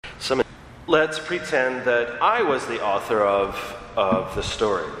let's pretend that I was the author of the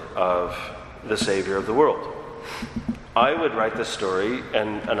story of the Savior of the world. I would write the story,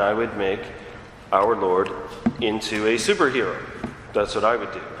 and I would make our Lord into a superhero. That's what I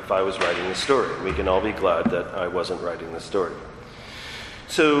would do if I was writing the story. We can all be glad that I wasn't writing the story.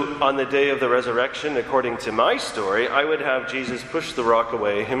 So on the day of the resurrection, according to my story, I would have Jesus push the rock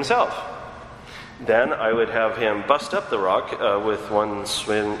away himself. Then I would have him bust up the rock with one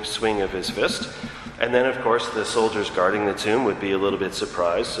swing of his fist. And then, of course, the soldiers guarding the tomb would be a little bit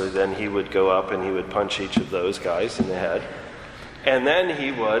surprised. So then he would go up and he would punch each of those guys in the head. And then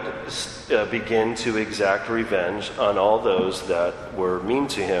he would begin to exact revenge on all those that were mean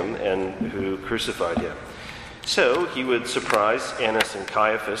to him and who crucified him. So he would surprise Annas and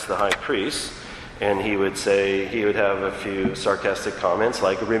Caiaphas, the high priests, and he would have a few sarcastic comments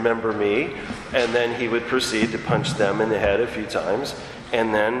like, "Remember me," and then he would proceed to punch them in the head a few times.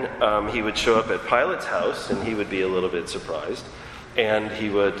 And then he would show up at Pilate's house, and he would be a little bit surprised. And he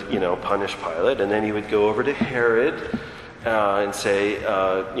would, punish Pilate, and then he would go over to Herod and say,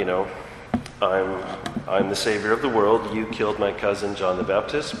 I'm the Savior of the world. You killed my cousin John the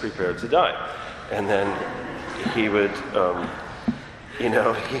Baptist. Prepare to die. And then he would,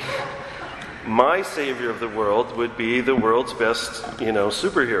 my Savior of the world would be the world's best,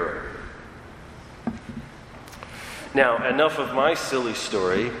 superhero. Now, enough of my silly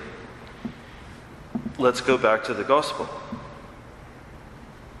story. Let's go back to the gospel.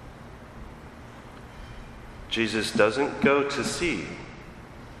 Jesus doesn't go to see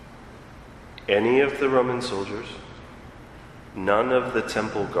any of the Roman soldiers, none of the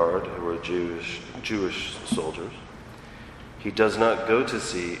temple guard who were Jewish soldiers. He does not go to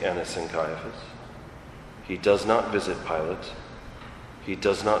see Annas and Caiaphas. He does not visit Pilate. He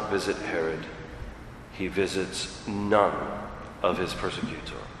does not visit Herod. He visits none of his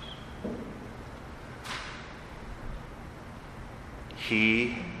persecutors.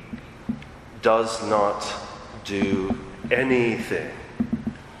 He does not do anything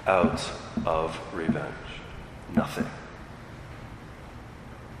out of revenge. Nothing.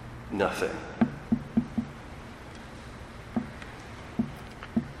 Nothing.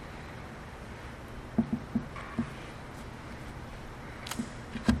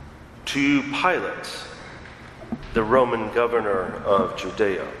 To Pilate, the Roman governor of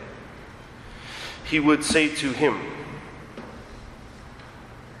Judea, he would say to him,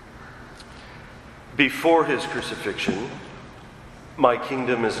 before his crucifixion, "My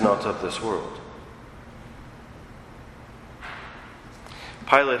kingdom is not of this world."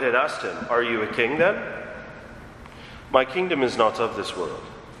 Pilate had asked him, "Are you a king then?" "My kingdom is not of this world.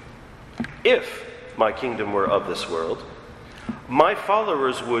 If my kingdom were of this world, my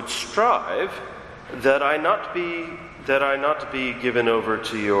followers would strive that I not be given over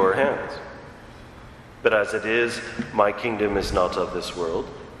to your hands. But as it is, my kingdom is not of this world.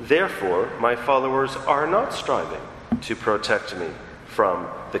 Therefore, my followers are not striving to protect me from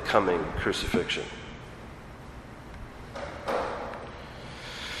the coming crucifixion.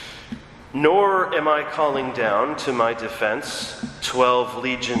 Nor am I calling down to my defense 12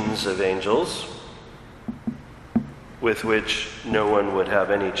 legions of angels, with which no one would have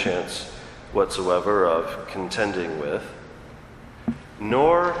any chance whatsoever of contending with,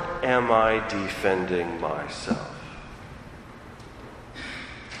 nor am I defending myself.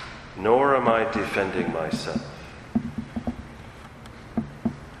 Nor am I defending myself.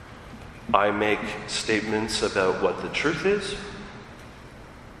 I make statements about what the truth is,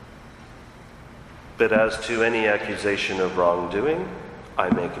 but as to any accusation of wrongdoing, I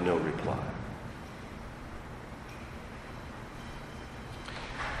make no reply.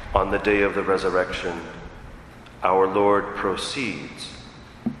 On the day of the resurrection, our Lord proceeds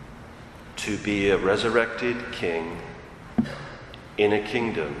to be a resurrected king in a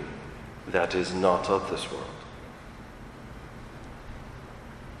kingdom that is not of this world.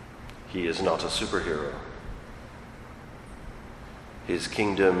 He is not a superhero. His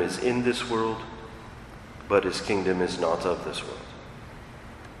kingdom is in this world, but his kingdom is not of this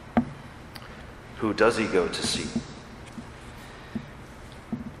world. Who does he go to see?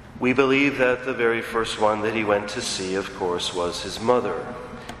 We believe that the very first one that he went to see, of course, was his mother.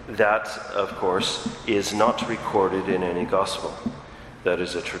 That, of course, is not recorded in any gospel. That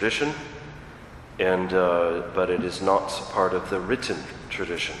is a tradition, but it is not part of the written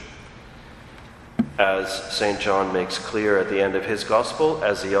tradition. As St. John makes clear at the end of his gospel,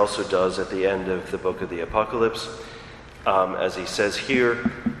 as he also does at the end of the book of the Apocalypse, as he says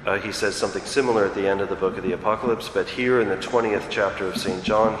here, he says something similar at the end of the book of the Apocalypse, but here in the 20th chapter of St.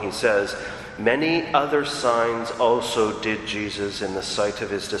 John, he says, "Many other signs also did Jesus in the sight of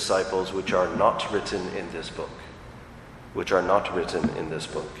his disciples, which are not written in this book." Which are not written in this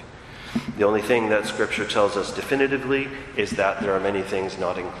book. The only thing that Scripture tells us definitively is that there are many things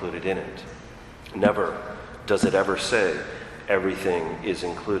not included in it. Never does it ever say everything is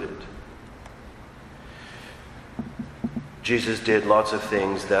included. Jesus did lots of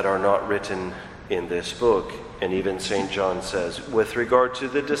things that are not written in this book, and even St. John says, with regard to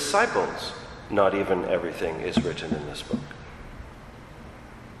the disciples, not even everything is written in this book.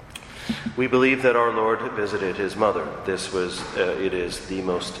 We believe that our Lord visited his mother. It is the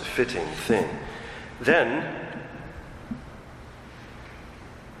most fitting thing. Then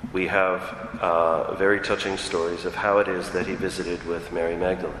we have very touching stories of how it is that he visited with Mary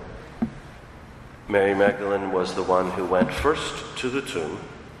Magdalene. Mary Magdalene was the one who went first to the tomb.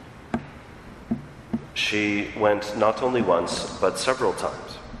 She went not only once, but several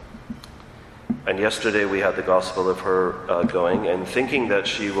times. And yesterday we had the gospel of her going and thinking that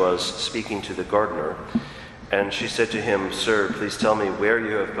she was speaking to the gardener. And she said to him, "Sir, please tell me where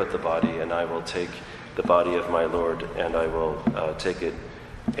you have put the body, and I will take the body of my Lord, and I will take it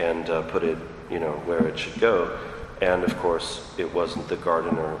and put it, where it should go." And of course, it wasn't the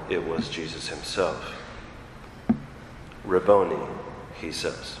gardener, it was Jesus himself. "Rabboni," he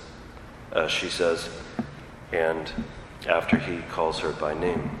says. She says, and after he calls her by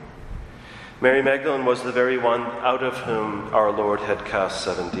name. Mary Magdalene was the very one out of whom our Lord had cast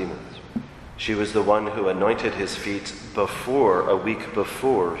 7 demons. She was the one who anointed his feet a week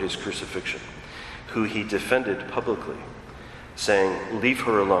before his crucifixion, who he defended publicly, saying, "Leave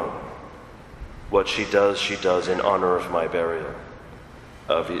her alone. What she does in honor of my burial."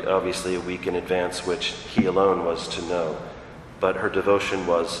 Obviously a week in advance, which he alone was to know, but her devotion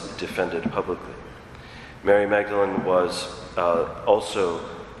was defended publicly. Mary Magdalene was also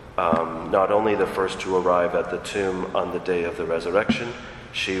not only the first to arrive at the tomb on the day of the resurrection,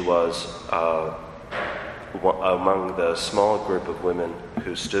 she was among the small group of women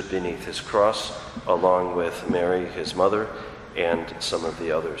who stood beneath his cross, along with Mary, his mother, and some of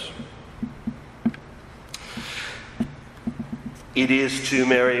the others. It is to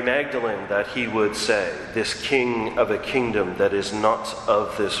Mary Magdalene that he would say, this king of a kingdom that is not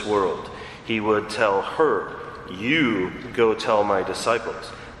of this world. He would tell her, "You go tell my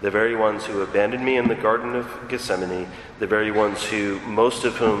disciples," the very ones who abandoned me in the Garden of Gethsemane, the very ones most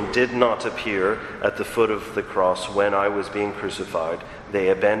of whom did not appear at the foot of the cross when I was being crucified. They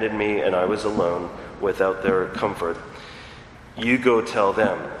abandoned me and I was alone without their comfort. You go tell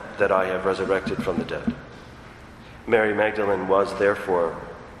them that I have resurrected from the dead. Mary Magdalene was therefore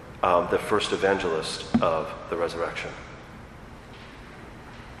the first evangelist of the resurrection.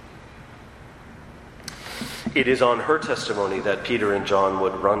 It is on her testimony that Peter and John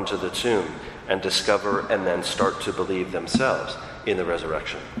would run to the tomb and discover and then start to believe themselves in the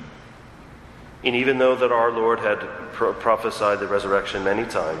resurrection. And even though that our Lord had prophesied the resurrection many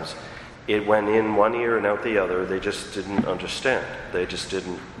times, it went in one ear and out the other. They just didn't understand. They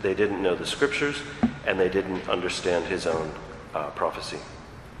didn't know the scriptures, and they didn't understand his own prophecy.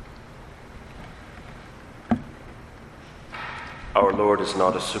 Our Lord is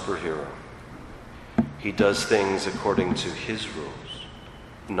not a superhero. He does things according to his rules,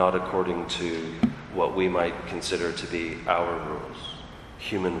 not according to what we might consider to be our rules,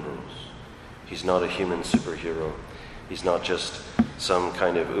 human rules. He's not a human superhero. He's not just some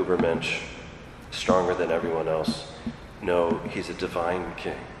kind of Ubermensch, stronger than everyone else. No, he's a divine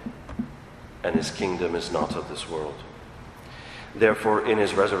king, and his kingdom is not of this world. Therefore, in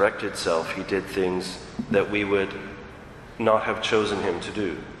his resurrected self, he did things that we would not have chosen him to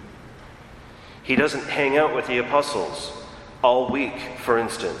do. He doesn't hang out with the apostles all week, for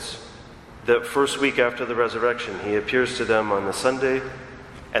instance. The first week after the resurrection, he appears to them on the Sunday,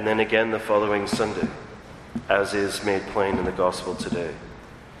 and then again the following Sunday, as is made plain in the gospel today.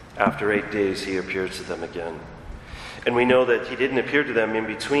 After 8 days, he appears to them again. And we know that he didn't appear to them in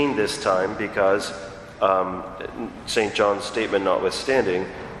between this time because, St. John's statement notwithstanding,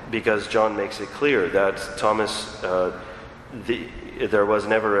 because John makes it clear that Thomas, there was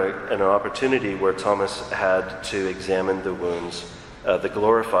never an opportunity where Thomas had to examine the wounds, the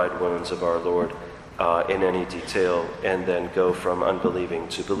glorified wounds of our Lord in any detail, and then go from unbelieving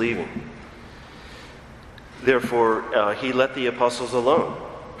to believing. Therefore, he let the apostles alone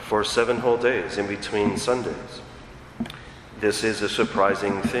for 7 whole days in between Sundays. This is a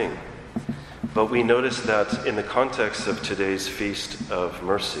surprising thing. But we notice that in the context of today's Feast of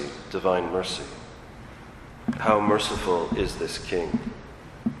Mercy, Divine Mercy, how merciful is this King?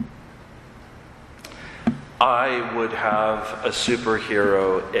 I would have a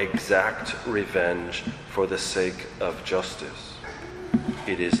superhero exact revenge for the sake of justice.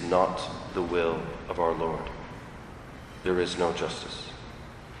 It is not the will of our Lord. There is no justice.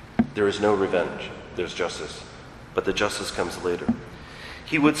 There is no revenge. There's justice. But the justice comes later.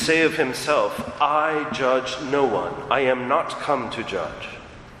 He would say of himself, I judge no one. I am not come to judge.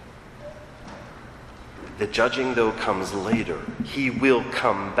 The judging, though, comes later. He will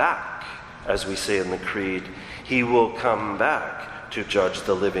come back, as we say in the Creed. He will come back to judge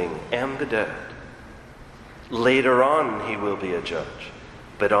the living and the dead. Later on, he will be a judge.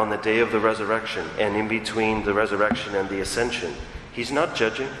 But on the day of the resurrection, and in between the resurrection and the ascension, he's not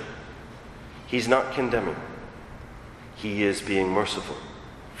judging. He's not condemning. He is being merciful.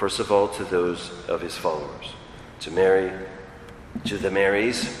 First of all, to those of his followers. To Mary, to the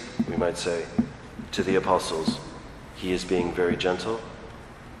Marys, we might say, to the apostles. He is being very gentle.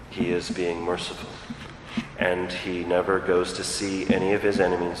 He is being merciful. And he never goes to see any of his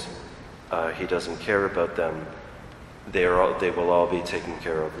enemies. He doesn't care about them. They will all be taken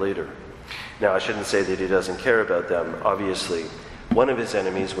care of later. Now, I shouldn't say that he doesn't care about them. Obviously, one of his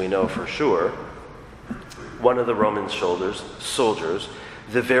enemies we know for sure, one of the Roman soldiers,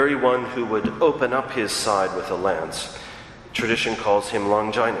 the very one who would open up his side with a lance. Tradition calls him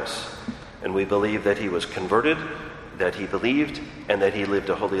Longinus. And we believe that he was converted, that he believed, and that he lived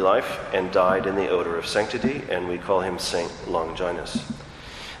a holy life and died in the odor of sanctity, and we call him Saint Longinus.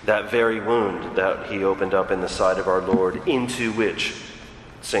 That very wound that he opened up in the side of our Lord, into which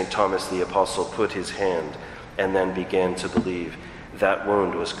St. Thomas the Apostle put his hand and then began to believe, that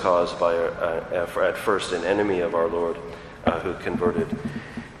wound was caused by, at first, an enemy of our Lord who converted.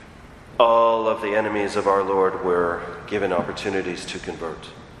 All of the enemies of our Lord were given opportunities to convert.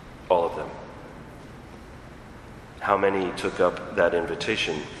 All of them. How many took up that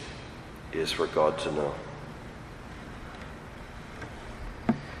invitation is for God to know.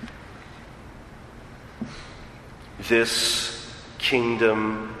 This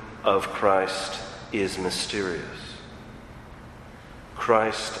kingdom of Christ is mysterious.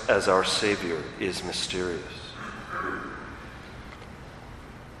 Christ as our Savior is mysterious.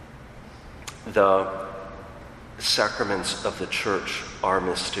 The sacraments of the church are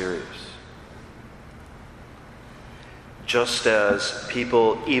mysterious. Just as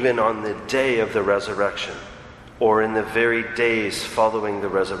people, even on the day of the resurrection, or in the very days following the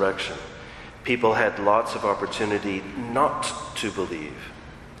resurrection, people had lots of opportunity not to believe,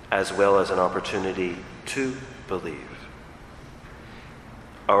 as well as an opportunity to believe.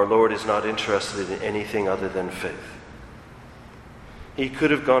 Our Lord is not interested in anything other than faith. He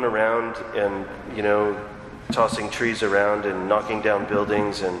could have gone around and, tossing trees around and knocking down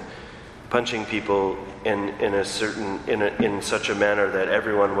buildings and punching people in such a manner that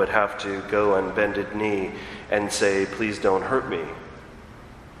everyone would have to go on bended knee and say, please don't hurt me.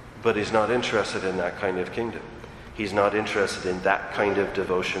 But he's not interested in that kind of kingdom. He's not interested in that kind of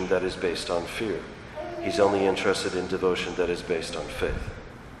devotion that is based on fear. He's only interested in devotion that is based on faith.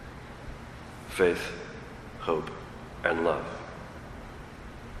 Faith, hope, and love.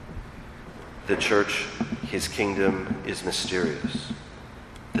 The church, his kingdom, is mysterious.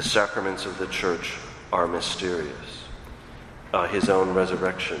 The sacraments of the church are mysterious. His own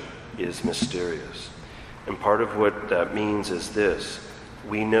resurrection is mysterious. And part of what that means is this: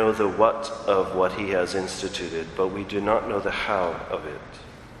 we know the what of what he has instituted, but we do not know the how of it.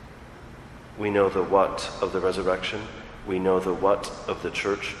 We know the what of the resurrection, we know the what of the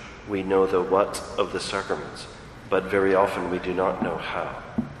church, we know the what of the sacraments, but very often we do not know how.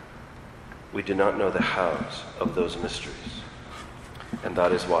 We do not know the hows of those mysteries, and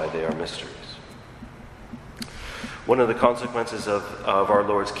that is why they are mysteries. One of the consequences of our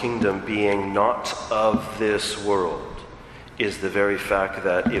Lord's kingdom being not of this world is the very fact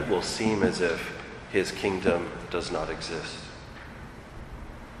that it will seem as if his kingdom does not exist.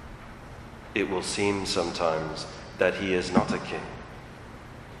 It will seem sometimes that he is not a king.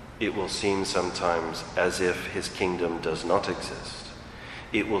 It will seem sometimes as if his kingdom does not exist.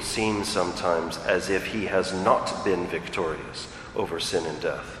 It will seem sometimes as if he has not been victorious over sin and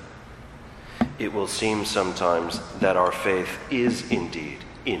death. It will seem sometimes that our faith is indeed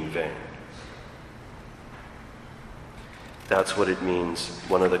in vain. That's what it means,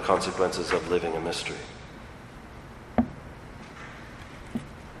 one of the consequences of living a mystery.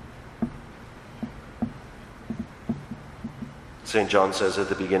 St. John says at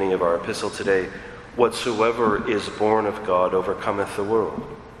the beginning of our epistle today, whatsoever is born of God overcometh the world.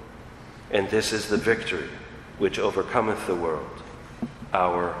 And this is the victory which overcometh the world,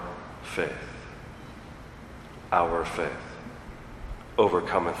 our faith. Our faith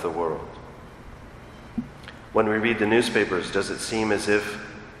overcometh the world. When we read the newspapers, does it seem as if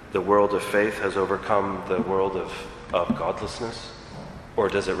the world of faith has overcome the world of godlessness? Or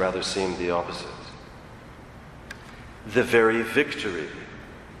does it rather seem the opposite? The very victory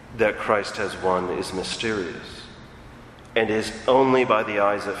that Christ has won is mysterious, and is only by the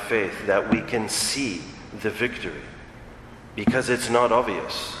eyes of faith that we can see the victory, because it's not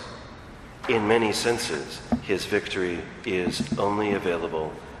obvious. In many senses, his victory is only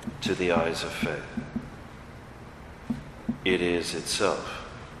available to the eyes of faith. It is itself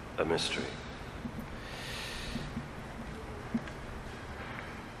a mystery.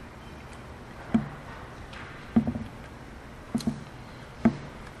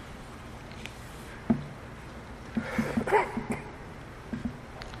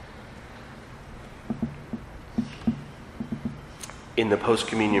 In the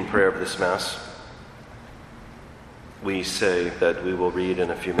post-communion prayer of this Mass, we say that we will read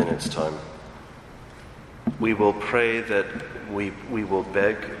in a few minutes' time. We will pray that we will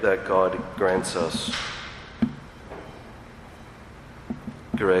beg that God grants us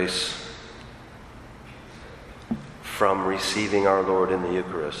grace from receiving our Lord in the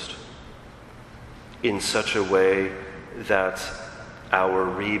Eucharist in such a way that our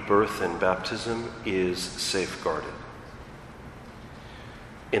rebirth and baptism is safeguarded.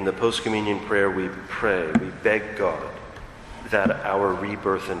 In the post-communion prayer, we beg God that our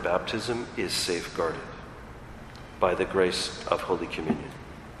rebirth and baptism is safeguarded by the grace of Holy Communion.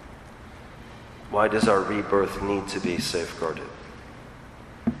 Why does our rebirth need to be safeguarded?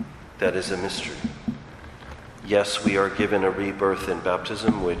 That is a mystery. Yes, we are given a rebirth in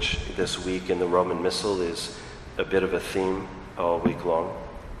baptism, which this week in the Roman Missal is a bit of a theme all week long.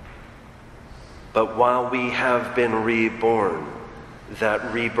 But while we have been reborn,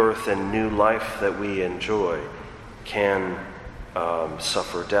 that rebirth and new life that we enjoy can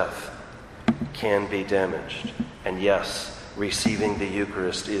suffer death, can be damaged. And yes, receiving the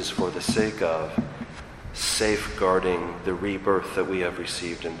Eucharist is for the sake of safeguarding the rebirth that we have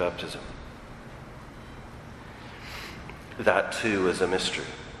received in baptism. That too is a mystery.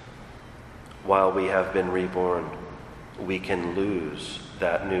 While we have been reborn, we can lose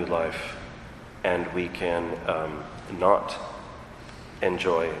that new life, and we can not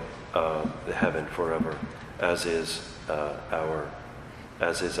enjoy the heaven forever, as is our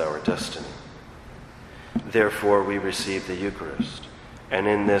destiny. Therefore, we receive the Eucharist, and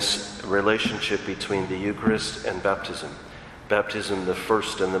in this relationship between the Eucharist and baptism, the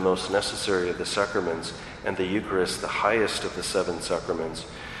first and the most necessary of the sacraments, and the Eucharist, the highest of the 7 sacraments,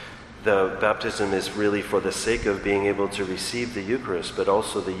 the baptism is really for the sake of being able to receive the Eucharist, but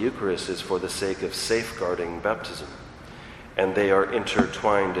also the Eucharist is for the sake of safeguarding baptism. And they are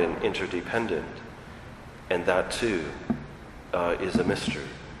intertwined and interdependent. And that too is a mystery.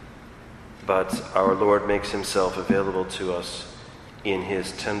 But our Lord makes himself available to us in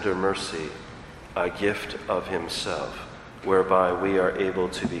his tender mercy, a gift of himself, whereby we are able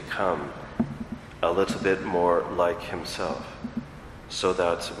to become a little bit more like himself, so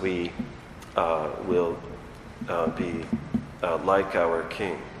that we will be like our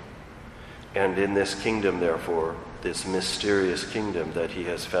King. And in this kingdom, therefore, this mysterious kingdom that he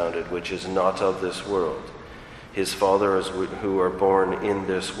has founded, which is not of this world, his followers who are born in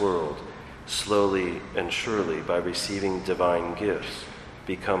this world, slowly and surely, by receiving divine gifts,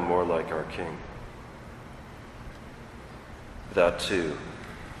 become more like our King. That too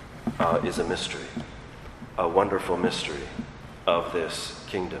is a mystery, a wonderful mystery of this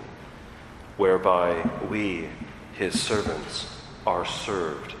kingdom, whereby we, his servants, are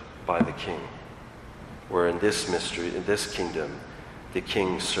served by the King. Where in this mystery, in this kingdom, the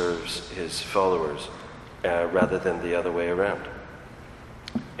King serves his followers rather than the other way around.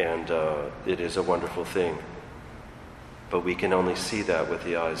 And it is a wonderful thing. But we can only see that with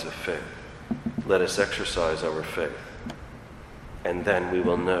the eyes of faith. Let us exercise our faith, and then we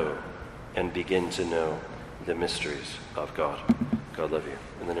will know and begin to know the mysteries of God. God love you.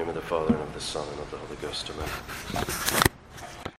 In the name of the Father, and of the Son, and of the Holy Ghost. Amen.